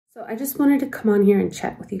So I just wanted to come on here and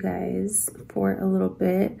chat with you guys for a little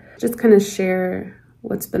bit, just kind of share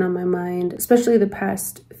what's been on my mind, especially the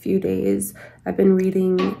past few days. I've been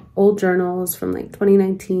reading old journals from like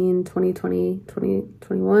 2019, 2020,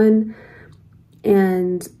 2021.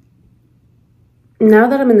 And now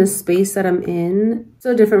that I'm in the space that I'm in,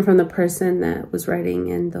 so different from the person that was writing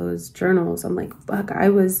in those journals. I'm like, fuck, I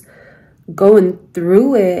was going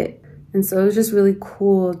through it. And so it was just really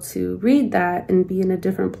cool to read that and be in a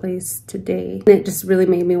different place today. And it just really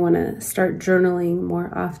made me want to start journaling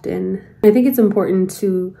more often. I think it's important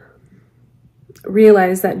to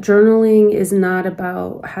realize that journaling is not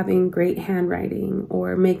about having great handwriting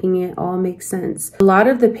or making it all make sense. A lot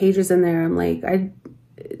of the pages in there, I'm like,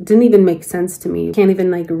 it didn't even make sense to me. I can't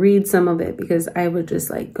even like read some of it because I would just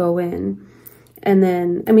like go in. And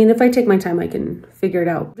then, I mean, if I take my time, I can figure it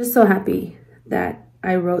out. I'm just so happy that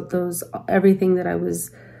I wrote everything that I was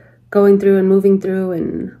going through and moving through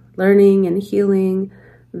and learning and healing,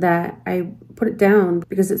 that I put it down,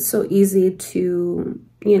 because it's so easy to,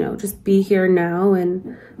 you know, just be here now.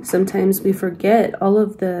 And sometimes we forget all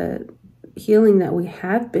of the healing that we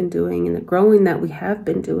have been doing and the growing that we have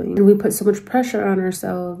been doing. And we put so much pressure on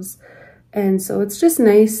ourselves. And so it's just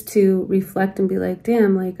nice to reflect and be like,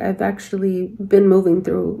 damn, like I've actually been moving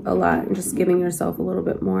through a lot, and just giving yourself a little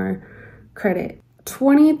bit more credit.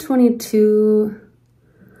 2022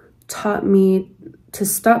 taught me to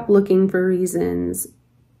stop looking for reasons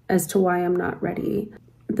as to why I'm not ready.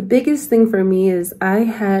 The biggest thing for me is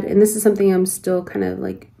and this is something I'm still kind of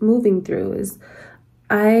like moving through, is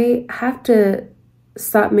I have to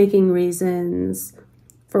stop making reasons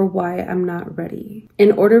for why I'm not ready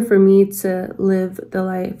in order for me to live the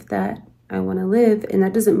life that I want to live. And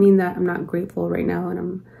that doesn't mean that I'm not grateful right now and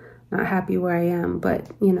I'm not happy where I am, but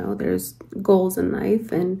you know, there's goals in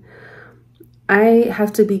life, and I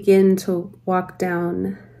have to begin to walk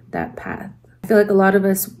down that path. I feel like a lot of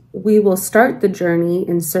us, we will start the journey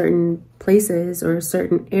in certain places or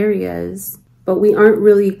certain areas, but we aren't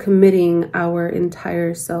really committing our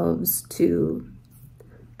entire selves to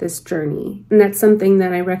this journey. And that's something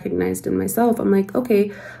that I recognized in myself. I'm like,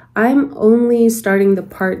 okay, I'm only starting the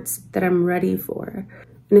parts that I'm ready for.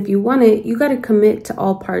 And if you want it, you got to commit to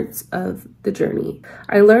all parts of the journey.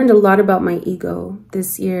 I learned a lot about my ego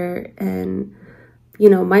this year, and you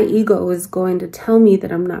know, my ego is going to tell me that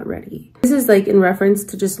I'm not ready. This is like in reference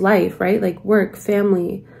to just life, right? Like work,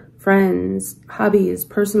 family, friends, hobbies,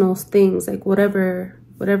 personal things, like whatever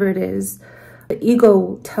it is. The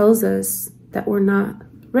ego tells us that we're not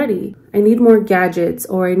ready. I need more gadgets,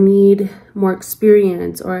 or I need more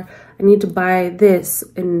experience, or I need to buy this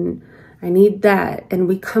and I need that. And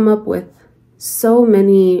we come up with so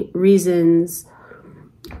many reasons,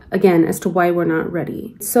 again, as to why we're not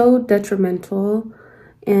ready. It's so detrimental.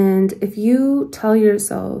 And if you tell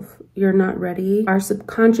yourself you're not ready, our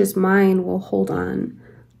subconscious mind will hold on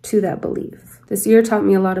to that belief. This year taught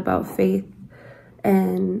me a lot about faith,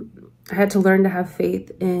 and I had to learn to have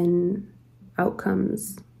faith in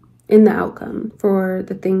the outcome for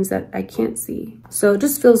the things that I can't see. So it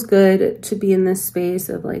just feels good to be in this space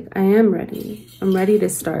of like, I am ready. I'm ready to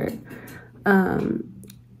start.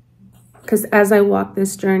 Because as I walk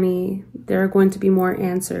this journey, there are going to be more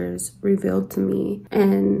answers revealed to me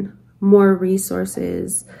and more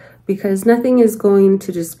resources, because nothing is going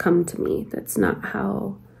to just come to me. That's not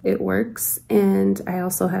how it works. And I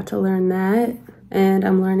also had to learn that. And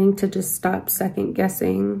I'm learning to just stop second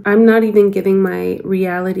guessing. I'm not even giving my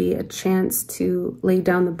reality a chance to lay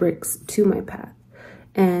down the bricks to my path.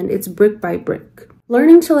 And it's brick by brick.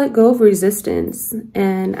 Learning to let go of resistance.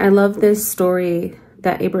 And I love this story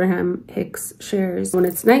that Abraham Hicks shares. When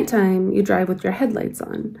it's nighttime, you drive with your headlights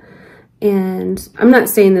on. And I'm not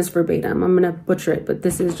saying this verbatim, I'm gonna butcher it, but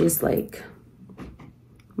this is just like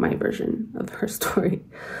my version of her story.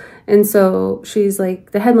 And so she's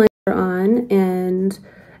like, the headlights are on, and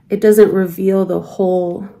it doesn't reveal the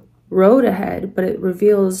whole road ahead, but it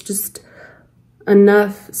reveals just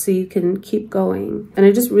enough so you can keep going. And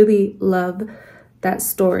I just really love that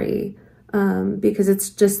story, because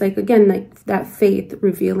it's just like, again, like that faith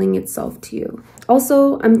revealing itself to you.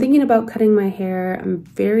 Also, I'm thinking about cutting my hair. I'm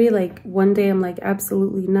very like, one day I'm like,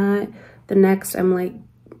 absolutely not. The next I'm like,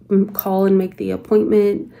 call and make the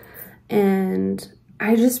appointment. And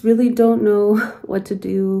I just really don't know what to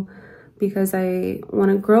do, because I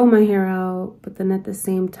want to grow my hair out, but then at the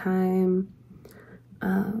same time,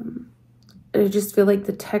 I just feel like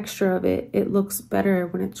the texture of it looks better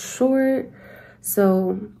when it's short.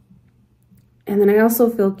 So, and then I also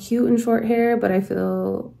feel cute in short hair, but I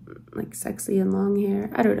feel like sexy in long hair.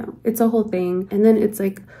 I don't know. It's a whole thing. And then it's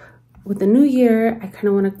like with the new year, I kind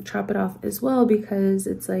of want to chop it off as well because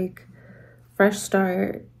it's like fresh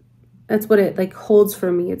start. That's what it like holds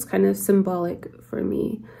for me. It's kind of symbolic for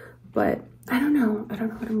me, but I don't know what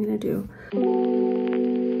I'm gonna do.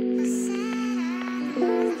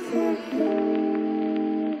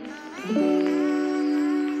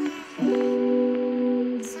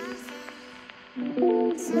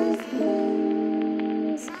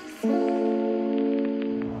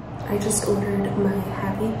 I just ordered my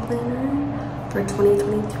Happy Planner for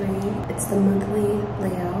 2023. It's the monthly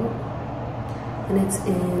layout and it's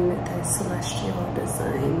in the celestial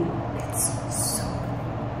design. It's so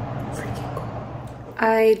freaking cool.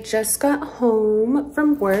 I just got home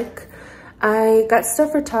from work. I got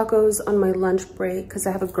stuff for tacos on my lunch break because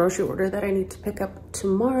I have a grocery order that I need to pick up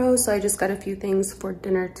tomorrow. So I just got a few things for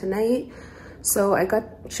dinner tonight. So I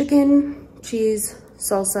got chicken, cheese,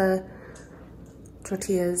 salsa,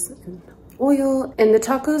 tortillas, and oil. And the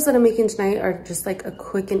tacos that I'm making tonight are just like a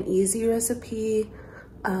quick and easy recipe.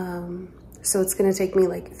 So it's gonna take me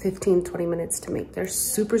like 15-20 minutes to make. They're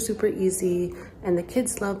super easy and the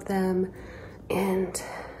kids love them. And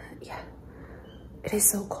yeah, it is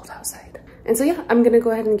so cold outside. And so yeah, I'm gonna go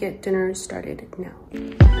ahead and get dinner started now.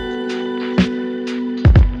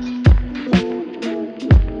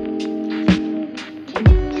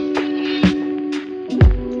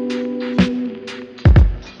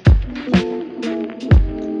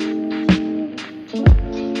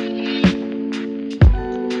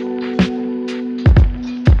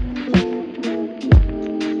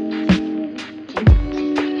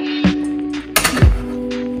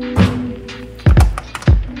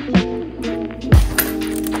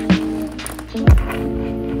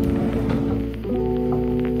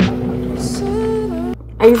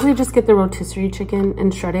 I usually just get the rotisserie chicken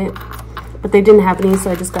and shred it, but they didn't have any,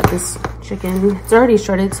 so I just got this chicken. It's already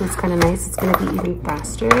shredded, so it's kind of nice. It's gonna be even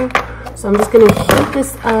faster. So I'm just gonna heat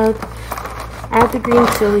this up, add the green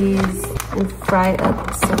chilies, and fry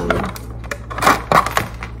up some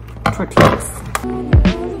tortillas.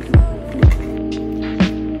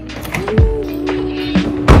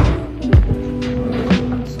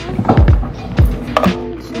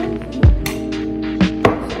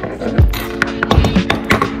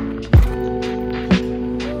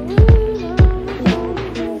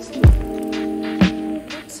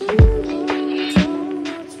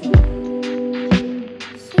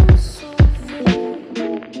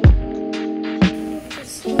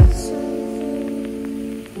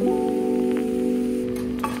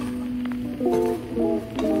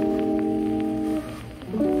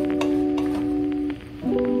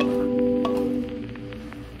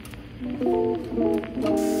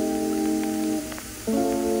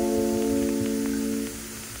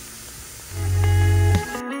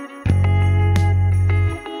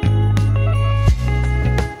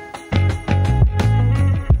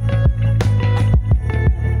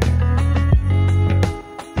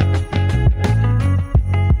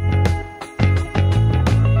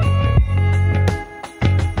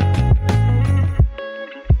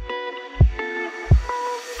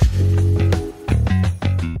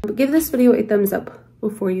 Give this video a thumbs up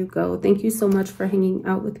before you go. Thank you so much for hanging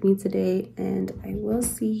out with me today, and I will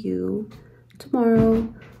see you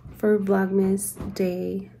tomorrow for Vlogmas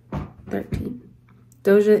Day 13.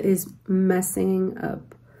 Doja is messing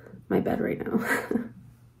up my bed right now.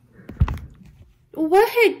 What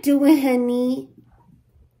her doing, honey?